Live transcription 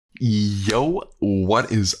Yo,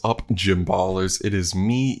 what is up, Gym Ballers? It is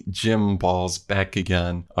me, Gym Balls, back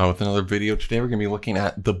again with another video. Today we're going to be looking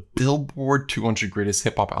at the Billboard 200 Greatest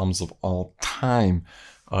Hip Hop Albums of All Time.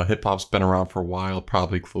 Hip Hop's been around for a while,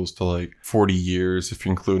 probably close to like 40 years, if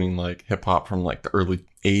you're including like hip hop from like the early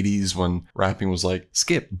 80s when rapping was like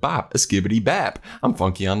skip, bop, a skibbity bap. I'm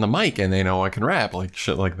funky on the mic and they know I can rap, like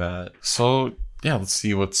shit like that. So yeah, let's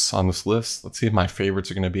see what's on this list. Let's see if my favorites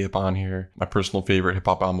are going to be up on here. My personal favorite hip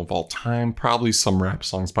hop album of all time, probably some rap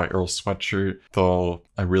songs by Earl Sweatshirt, though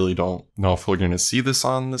I really don't know if we're going to see this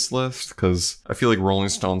on this list because I feel like Rolling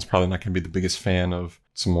Stone's probably not going to be the biggest fan of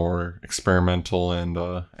some more experimental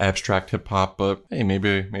and abstract hip hop, but hey,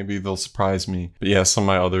 maybe they'll surprise me. But yeah, some of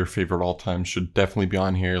my other favorite all time should definitely be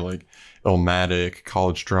on here, like Illmatic,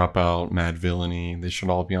 College Dropout, Mad Villainy. They should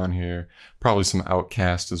all be on here. Probably some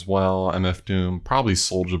Outkast as well, MF Doom, probably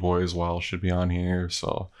Soulja Boy as well should be on here.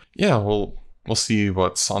 So yeah, we'll see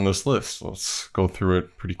what's on this list. Let's go through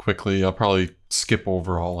it pretty quickly. I'll probably skip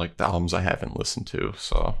over all like the albums I haven't listened to,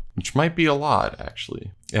 so which might be a lot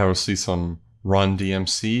actually. Yeah, we'll see some Run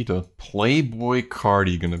DMC to Playboy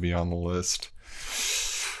Carti gonna be on the list.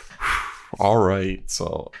 All right,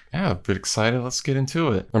 so yeah, a bit excited. Let's get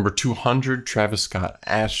into it. Number 200, Travis Scott,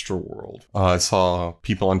 Astroworld. I saw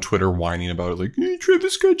people on Twitter whining about it, like, hey,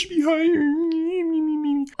 Travis Scott should be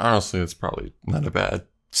higher. Honestly, it's probably not a bad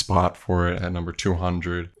spot for it at number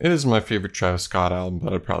 200. It is my favorite Travis Scott album,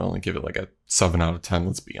 but I'd probably only give it like a 7 out of 10,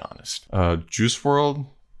 let's be honest. Juice WRLD,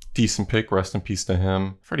 decent pick, rest in peace to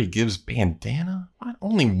him. Freddie Gibbs, Bandana? What?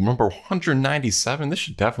 Only number 197? This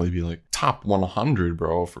should definitely be like top 100,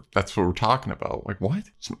 bro. That's what we're talking about. Like, what?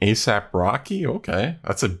 Some ASAP Rocky? Okay.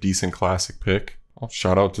 That's a decent classic pick. Oh,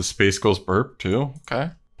 shout out to Space Ghost Burp, too.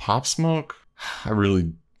 Okay. Pop Smoke?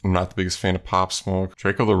 I'm not the biggest fan of Pop Smoke.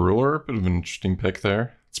 Draco the Ruler? Bit of an interesting pick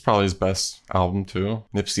there. It's probably his best album, too.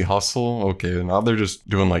 Nipsey Hussle? Okay, now they're just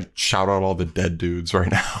doing like, shout out all the dead dudes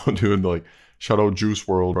right now. Doing like, shout out Juice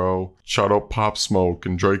WRLD, bro. Shout out Pop Smoke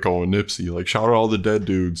and Draco and Nipsey. Like, shout out all the dead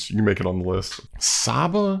dudes. You can make it on the list.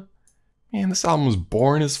 Saba? Man, this album was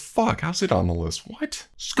boring as fuck. How's it on the list? What?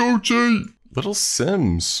 Scoochie! Little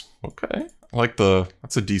Sims. Okay. I like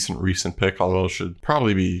that's a decent recent pick, although it should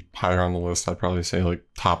probably be higher on the list. I'd probably say like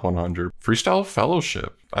top 100. Freestyle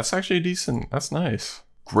Fellowship. That's actually decent. That's nice.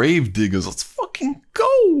 Grave Diggers. Let's fucking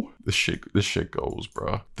go. This shit goes,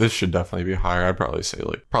 bro. This should definitely be higher. I'd probably say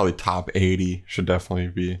like probably top 80 should definitely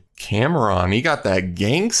be. Cameron, he got that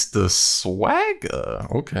gangsta swagger.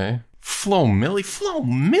 Okay. Flo Milli?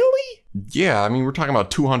 Yeah, I mean, we're talking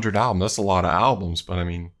about 200 albums. That's a lot of albums, but I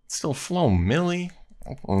mean, still Flo Milli?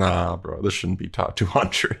 Nah, bro, this shouldn't be top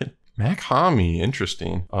 200. Mac Homie,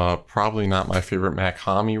 interesting. Probably not my favorite Mac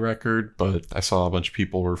Homie record, but I saw a bunch of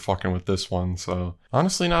people were fucking with this one, so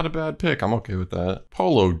honestly not a bad pick. I'm okay with that.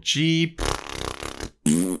 Polo G.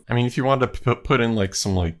 I mean, if you wanted to put in like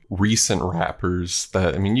some like recent rappers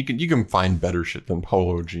that, I mean, you can find better shit than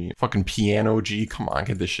Polo G. Fucking Piano G. Come on,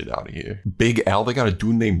 get this shit out of here. Big L. They got a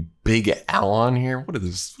dude named Big L on here. What is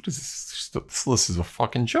this? What is this? This list is a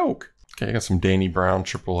fucking joke. Okay, I got some Danny Brown,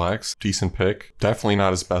 Triple X, decent pick. Definitely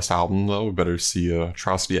not his best album though. We better see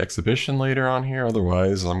Atrocity Exhibition later on here.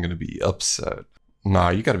 Otherwise, I'm gonna be upset.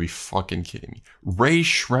 Nah, you gotta be fucking kidding me. Ray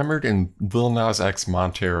Shremmerd and Lil Nas X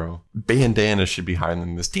Montero. Bandana should be higher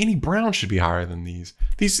than this. Danny Brown should be higher than these.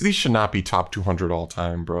 These should not be top 200 all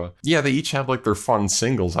time, bro. Yeah, they each have like their fun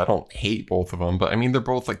singles. I don't hate both of them, but I mean, they're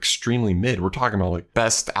both like extremely mid. We're talking about like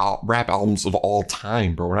best rap albums of all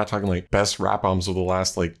time, bro. We're not talking like best rap albums of the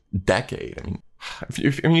last like decade. I mean,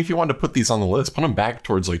 if you wanted to put these on the list, put them back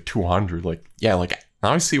towards like 200. Like, yeah, like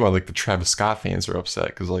now I see why like the Travis Scott fans are upset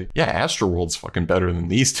because like, yeah, Astroworld's fucking better than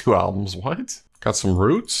these two albums. What? Got some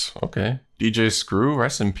Roots? Okay. DJ Screw,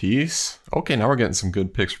 rest in peace. Okay, now we're getting some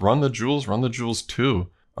good picks. Run the Jewels 2.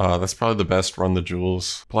 That's probably the best Run the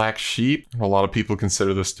Jewels. Black Sheep. A lot of people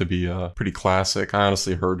consider this to be pretty classic. I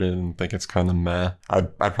honestly heard it and think it's kind of meh.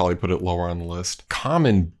 I'd probably put it lower on the list.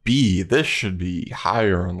 Common B. This should be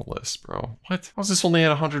higher on the list, bro. What? How's this only at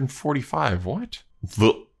 145? What?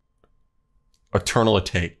 Eternal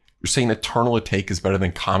Atake. You're saying Eternal Atake is better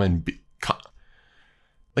than Common B?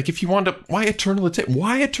 Like, if you want to, why Eternal Atake?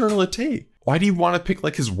 Why Eternal Atake? Why do you want to pick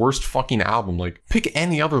like his worst fucking album? Like, pick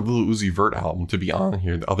any other Lil Uzi Vert album to be on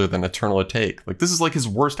here other than Eternal Atake. Like, this is like his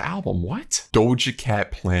worst album. What? Doja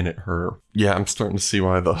Cat, Planet Her. Yeah, I'm starting to see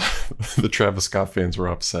why the Travis Scott fans were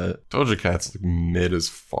upset. Doja Cat's like mid as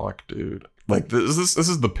fuck, dude. Like, this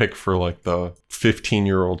is the pick for like the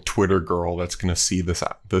 15-year-old Twitter girl that's gonna see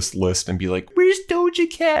this list and be like, where's Doja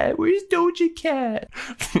Cat? Where's Doja Cat?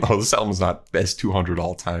 No, this album's not best 200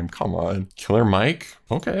 all time. Come on. Killer Mike?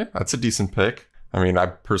 Okay, that's a decent pick. I mean, I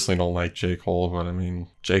personally don't like J. Cole, but I mean,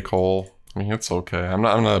 J. Cole, I mean, it's okay. I'm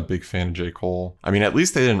not a big fan of J. Cole. I mean, at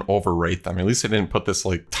least they didn't overrate them. At least they didn't put this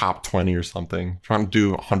like top 20 or something. Trying to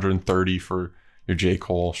do 130 for your J.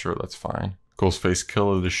 Cole, sure, that's fine. Ghostface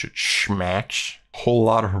Killer, this shit smacks. Whole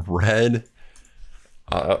Lot of Red.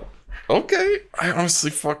 Okay, I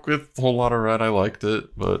honestly fuck with Whole Lot of Red. I liked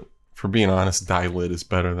it, but for being honest, Die Lit is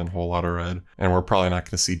better than Whole Lot of Red. And we're probably not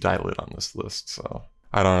going to see Die Lit on this list, so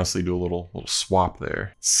I'd honestly do a little swap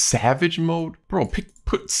there. Savage Mode? Bro,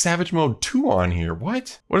 put Savage Mode 2 on here.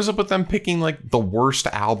 What? What is up with them picking like the worst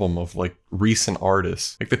album of like recent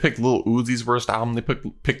artists? Like they picked Lil Uzi's worst album. They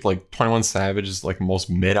picked like 21 Savage's like most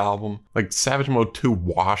mid album. Like Savage Mode 2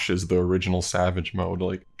 washes the original Savage Mode.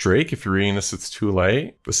 Like Drake, if you're reading this, it's too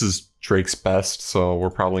late. This is Drake's best, so we're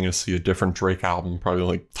probably gonna see a different Drake album, probably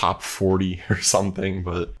like top 40 or something,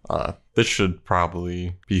 but this should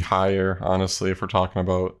probably be higher, honestly, if we're talking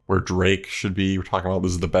about where Drake should be. We're talking about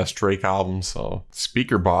this is the best Drake album, so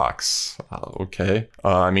Speaker Box, okay.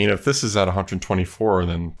 I mean, if this is at 124,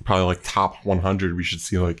 then probably like top 100, we should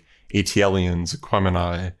see like ATLiens,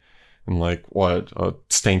 Aquemini, and like what,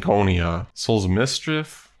 Stankonia, Souls of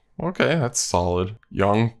Mischief, okay, that's solid.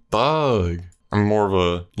 Young Thug. I'm more of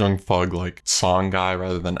a Young Thug like song guy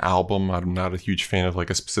rather than album. I'm not a huge fan of like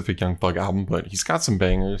a specific Young Thug album, but he's got some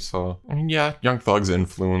bangers. So I mean, yeah, Young Thug's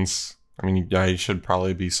influence. I mean, yeah, he should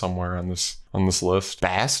probably be somewhere on this list.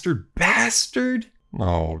 Bastard.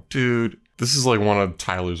 No, dude, this is like one of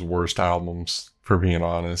Tyler's worst albums. For being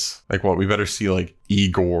honest, like what we better see like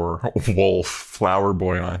Igor, Wolf, Flower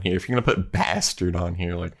Boy on here. If you're gonna put Bastard on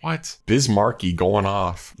here, like what? Biz Markie going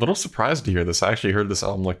off. Little surprised to hear this. I actually heard this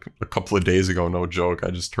album like a couple of days ago, no joke. I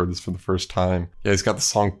just heard this for the first time. Yeah, he's got the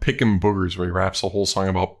song Pickin' Boogers where he raps a whole song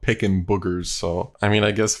about picking boogers. So I mean,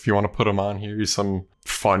 I guess if you want to put him on here, he's some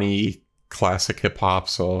funny classic hip hop.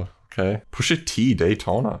 So okay, Pusha T,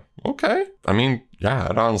 Daytona. Okay, I mean, yeah,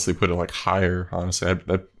 I'd honestly put it like higher. Honestly,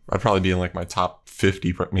 I'd probably be in like my top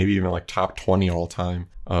 50, maybe even like top 20 all time.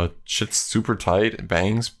 Shit's super tight. It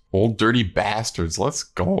bangs. Old Dirty Bastards. Let's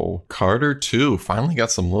go. Carter 2. Finally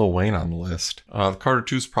got some Lil Wayne on the list. Carter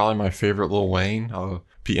 2 is probably my favorite Lil Wayne.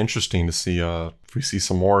 Be interesting to see if we see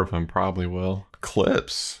some more of him. Probably will.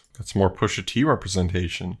 Clips. Got some more Pusha T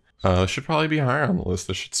representation. Should probably be higher on the list.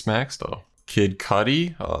 This shit smacks though. Kid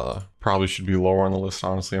Cudi, probably should be lower on the list,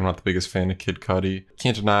 honestly. I'm not the biggest fan of Kid Cudi.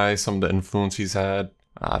 Can't deny some of the influence he's had.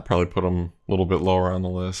 I'd probably put him a little bit lower on the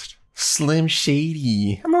list. Slim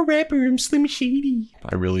Shady. I'm a rapper, I'm Slim Shady.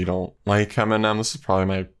 I really don't like Eminem. This is probably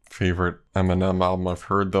my favorite Eminem album I've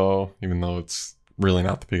heard though, even though it's really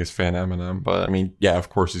not the biggest fan of Eminem. But I mean, yeah, of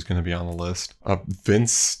course he's going to be on the list.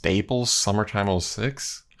 Vince Staples, Summertime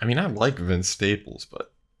 '06. I mean, I like Vince Staples,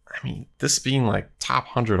 but I mean, this being like top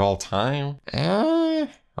 100 all time, I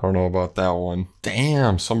don't know about that one.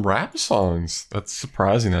 Damn, some rap songs. That's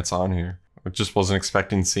surprising that's on here. I just wasn't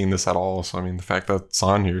expecting seeing this at all. So, I mean, the fact that it's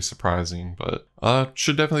on here is surprising, but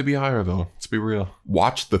should definitely be higher though. Let's be real.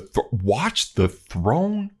 Watch the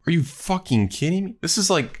Throne? Are you fucking kidding me? This is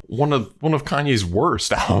like one of Kanye's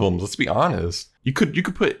worst albums. Let's be honest. You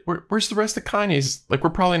could put, where's the rest of Kanye's? Like, we're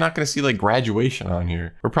probably not going to see like Graduation on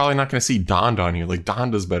here. We're probably not going to see Donda on here. Like,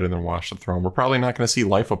 Donda's better than Watch the Throne. We're probably not going to see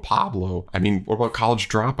Life of Pablo. I mean, what about College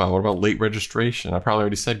Dropout? What about Late Registration? I probably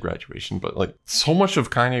already said Graduation, but like so much of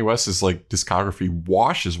Kanye West's like discography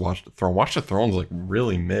washes Watch the Throne. Watch the Throne's like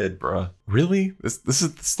really mid, bruh. Really? This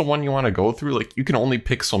is the one you want to go through? Like, you can only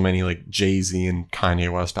pick so many like Jay-Z and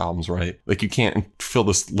Kanye West albums, right? Like, you can't fill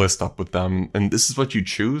this list up with them. And this is what you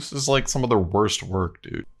choose? This is like some of their worst work,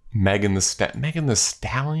 dude. Megan the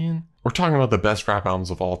Stallion? We're talking about the best rap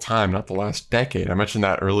albums of all time, not the last decade. I mentioned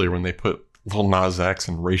that earlier when they put Lil Nas X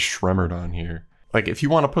and Ray Shremmerd on here. Like, if you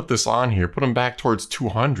want to put this on here, put them back towards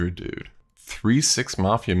 200, dude. 3-6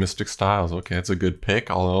 Mafia, Mystic Styles. Okay, that's a good pick,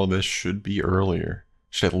 although this should be earlier.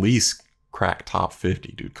 Should at least crack top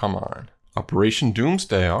 50, dude. Come on. Operation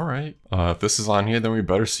Doomsday. All right. If this is on here, then we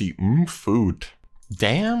better see Food.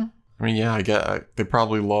 Damn. I mean, yeah, I get they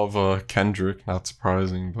probably love Kendrick. Not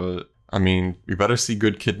surprising, but I mean, we better see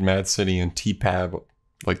Good Kid, Mad City, and T-Pab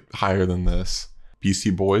like higher than this.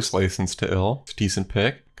 BC Boys, License to Ill. It's a decent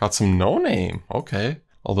pick. Got some No Name. Okay.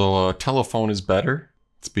 Although Telephone is better.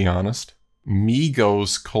 Let's be honest.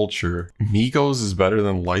 Migos Culture. Migos is better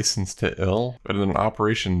than License to Ill. Better than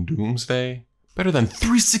Operation Doomsday. Better than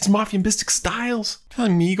 3-6 Mafia and Mystic Styles.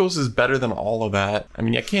 Telling Migos is better than all of that. I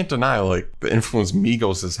mean, I can't deny like the influence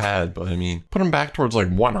Migos has had, but I mean, put them back towards like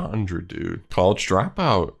 100, dude. College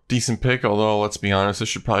Dropout. Decent pick, although let's be honest, this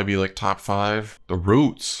should probably be like top 5. The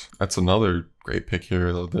Roots. That's another great pick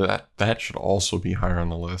here, though. That should also be higher on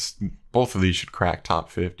the list. Both of these should crack top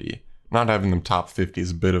 50. Not having them top 50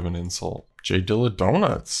 is a bit of an insult. J Dilla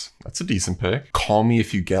Donuts. That's a decent pick. Call Me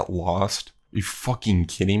If You Get Lost. Are you fucking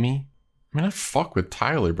kidding me? I mean, I fuck with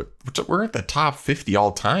Tyler, but we're at the top 50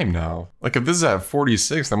 all time now. Like, if this is at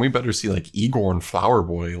 46, then we better see like Igor and Flower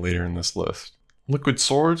Boy later in this list. Liquid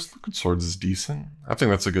Swords? Liquid Swords is decent. I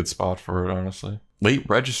think that's a good spot for it, honestly. Late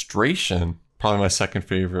Registration. Probably my second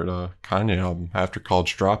favorite Kanye album after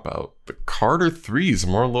College Dropout. The Carter 3s,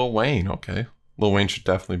 more Lil Wayne. Okay. Lil Wayne should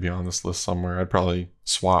definitely be on this list somewhere. I'd probably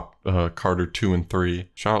swap Carter 2 and 3.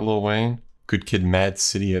 Shout out Lil Wayne. Good Kid Mad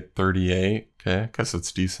City at 38. Okay, I guess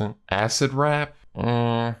it's decent. Acid Rap?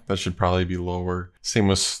 That should probably be lower. Same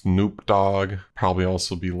with Snoop Dogg, probably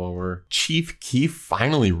also be lower. Chief Keef,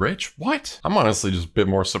 Finally Rich? What? I'm honestly just a bit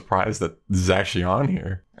more surprised that this is actually on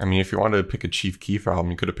here. I mean, if you wanted to pick a Chief Keef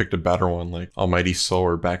album, you could have picked a better one like Almighty Soul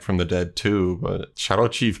or Back from the Dead 2, but shout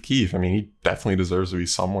out Chief Keef. I mean, he definitely deserves to be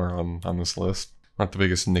somewhere on this list. Not the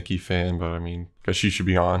biggest Nicki fan, but I mean, guess she should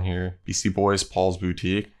be on here. Beastie Boys, Paul's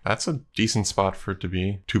Boutique. That's a decent spot for it to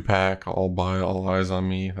be. Tupac, All Eyes on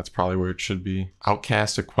Me. That's probably where it should be.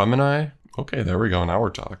 Outkast, Aquemini. Okay, there we go. Now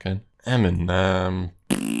we're talking. Eminem.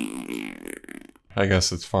 I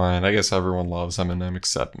guess it's fine. I guess everyone loves Eminem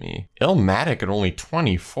except me. Illmatic at only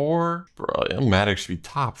 24? Bro, Illmatic should be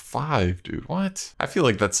top 5, dude. What? I feel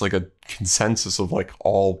like that's like a consensus of like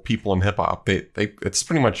all people in hip hop. It's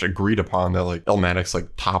pretty much agreed upon that like Illmatic's like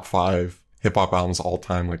top 5 hip hop albums all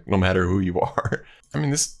time, like no matter who you are. I mean,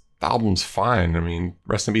 this album's fine. I mean,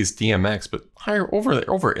 rest in peace DMX, but higher over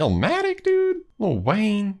Illmatic, dude. Lil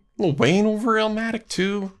Wayne over Illmatic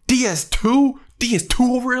too. DS2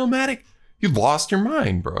 over Illmatic. You lost your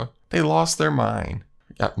mind, bro. They lost their mind.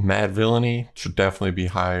 Yeah, Mad Villainy should definitely be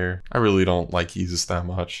higher. I really don't like Yeezus that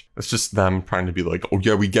much. It's just them trying to be like, oh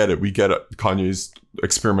yeah, we get it. Kanye's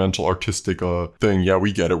experimental artistic thing. Yeah,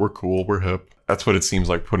 we get it. We're cool. We're hip. That's what it seems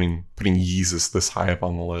like putting Yeezus this high up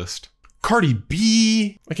on the list. Cardi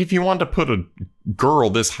B. Like if you want to put a girl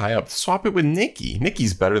this high up, swap it with Nicki.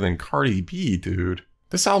 Nicki's better than Cardi B, dude.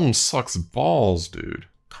 This album sucks balls, dude.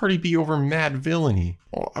 Cardi B over Mad Villainy.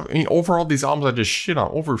 I mean, over all these albums I just shit on.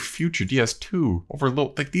 Over Future, DS2, over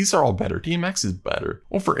like these are all better. DMX is better.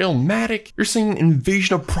 Over Illmatic, you're saying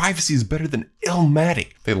Invasion of Privacy is better than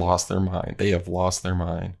Illmatic. They lost their mind. They have lost their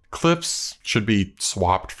mind. Clips should be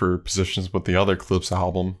swapped for positions with the other Clips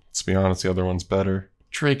album. Let's be honest, the other one's better.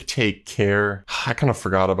 Drake, Take Care. I kind of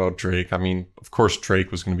forgot about Drake. I mean, of course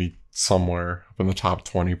Drake was going to be somewhere up in the top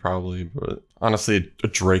 20 probably, but honestly, a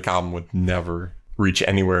Drake album would never reach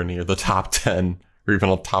anywhere near the top 10 or even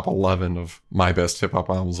a top 11 of my best hip-hop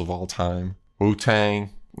albums of all time.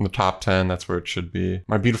 Wu-Tang in the top 10, that's where it should be.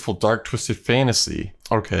 My Beautiful Dark Twisted Fantasy.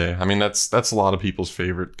 Okay, I mean that's a lot of people's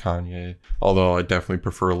favorite Kanye, although I definitely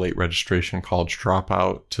prefer Late Registration, College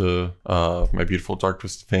Dropout to My Beautiful Dark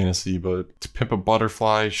Twisted Fantasy, but To Pimp a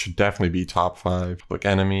Butterfly should definitely be top 5. Public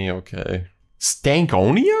Enemy, okay.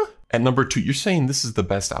 Stankonia? At number 2, you're saying this is the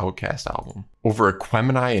best Outkast album over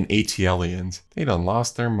Aquemini and ATLians. They done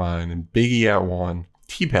lost their mind. And Biggie at 1.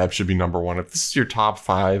 T-Pab should be number 1. If this is your top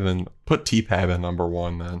 5, then put T-Pab at number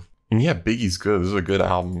 1 then. And yeah, Biggie's good. This is a good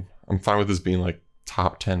album. I'm fine with this being like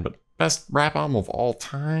top 10, but best rap album of all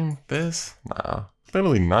time? This? Nah.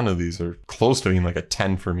 Literally none of these are close to being like a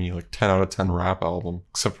 10 for me, like 10 out of 10 rap album.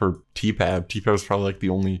 Except for T-Pab. T-Pab's probably like the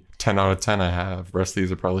only 10 out of 10 I have. The rest of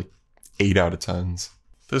these are probably 8 out of 10s.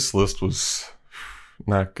 This list was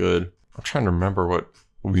not good. I'm trying to remember what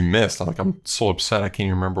we missed. I'm so upset I can't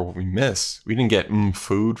even remember what we missed. We didn't get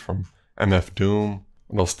Food from MF Doom.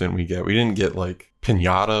 What else didn't we get? We didn't get like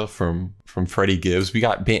Pinata from Freddie Gibbs. We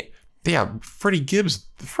got Freddie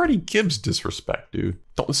Gibbs disrespect, dude.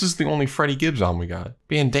 This is the only Freddie Gibbs album we got.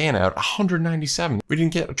 Bandana at 197. We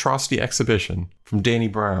didn't get Atrocity Exhibition from Danny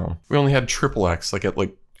Brown. We only had Triple X like at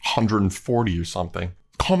like 140 or something.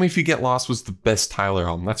 Call Me If You Get Lost was the best Tyler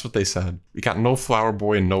album. That's what they said. We got no Flower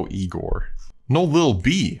Boy and no Igor. No Lil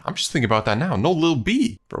B. I'm just thinking about that now. No Lil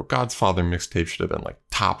B. Bro, God's Father mixtape should have been like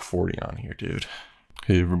top 40 on here, dude.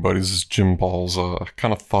 Hey everybody, this is Jim Balls.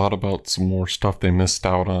 Kind of thought about some more stuff they missed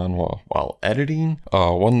out on while editing.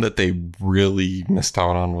 One that they really missed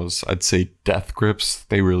out on was, I'd say, Death Grips.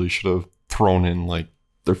 They really should have thrown in like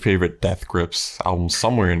their favorite Death Grips album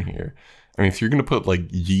somewhere in here. I mean, if you're gonna put like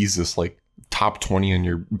Yeezus like top 20 on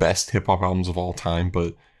your best hip-hop albums of all time,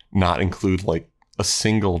 but not include like a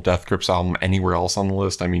single Death Grips album anywhere else on the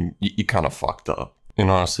list, I mean, you kind of fucked up. And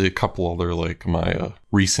honestly, a couple other like my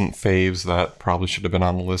recent faves that probably should have been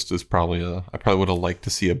on the list is probably I probably would have liked to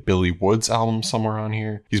see a Billy Woods album somewhere on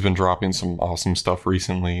here. He's been dropping some awesome stuff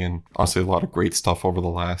recently, and honestly a lot of great stuff over the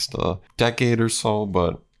last decade or so,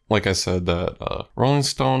 but like I said, that Rolling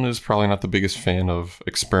Stone is probably not the biggest fan of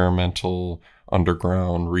experimental,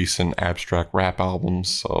 underground, recent abstract rap albums.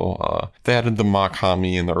 So they added the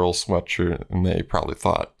Makami and the Earl Sweatshirt, and they probably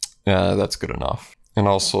thought, yeah, that's good enough. And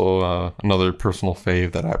also another personal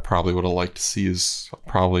fave that I probably would have liked to see is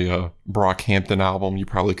probably a Brockhampton album. You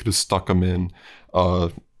probably could have stuck them in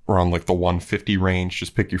around like the 150 range.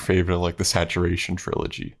 Just pick your favorite, like the Saturation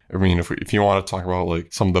trilogy. I mean, if you want to talk about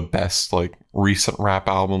like some of the best like recent rap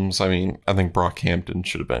albums, I mean, I think Brockhampton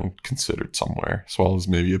should have been considered somewhere, as well as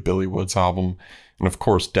maybe a Billy Woods album. And of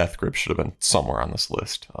course, Death Grip should have been somewhere on this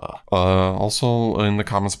list. Also, in the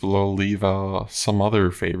comments below, leave some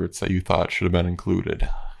other favorites that you thought should have been included.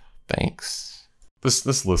 Thanks.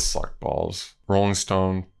 This list sucked balls. Rolling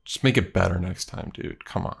Stone, just make it better next time, dude.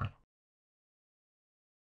 Come on.